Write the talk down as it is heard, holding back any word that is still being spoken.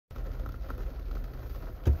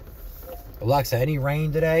Alexa, any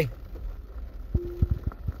rain today?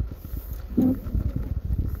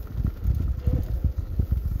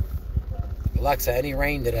 Alexa, any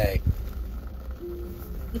rain today?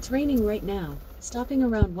 It's raining right now, stopping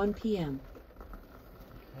around 1 p.m.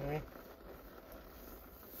 Okay.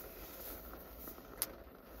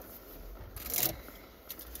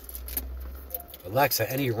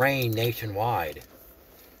 Alexa, any rain nationwide?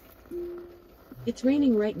 It's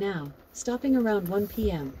raining right now, stopping around 1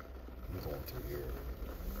 p.m. I'm going through here.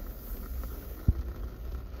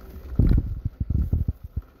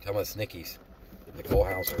 Tell me it's Nikki's. Nicole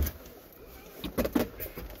Hauser.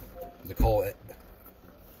 Nicole.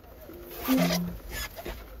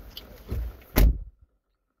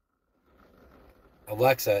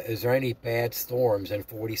 Alexa, is there any bad storms in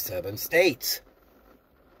 47 states?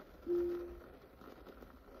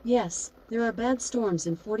 Yes, there are bad storms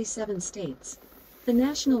in 47 states. The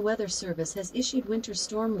National Weather Service has issued winter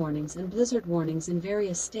storm warnings and blizzard warnings in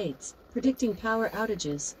various states, predicting power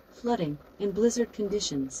outages, flooding, and blizzard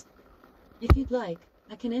conditions. If you'd like,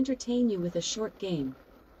 I can entertain you with a short game.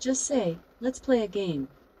 Just say, "Let's play a game."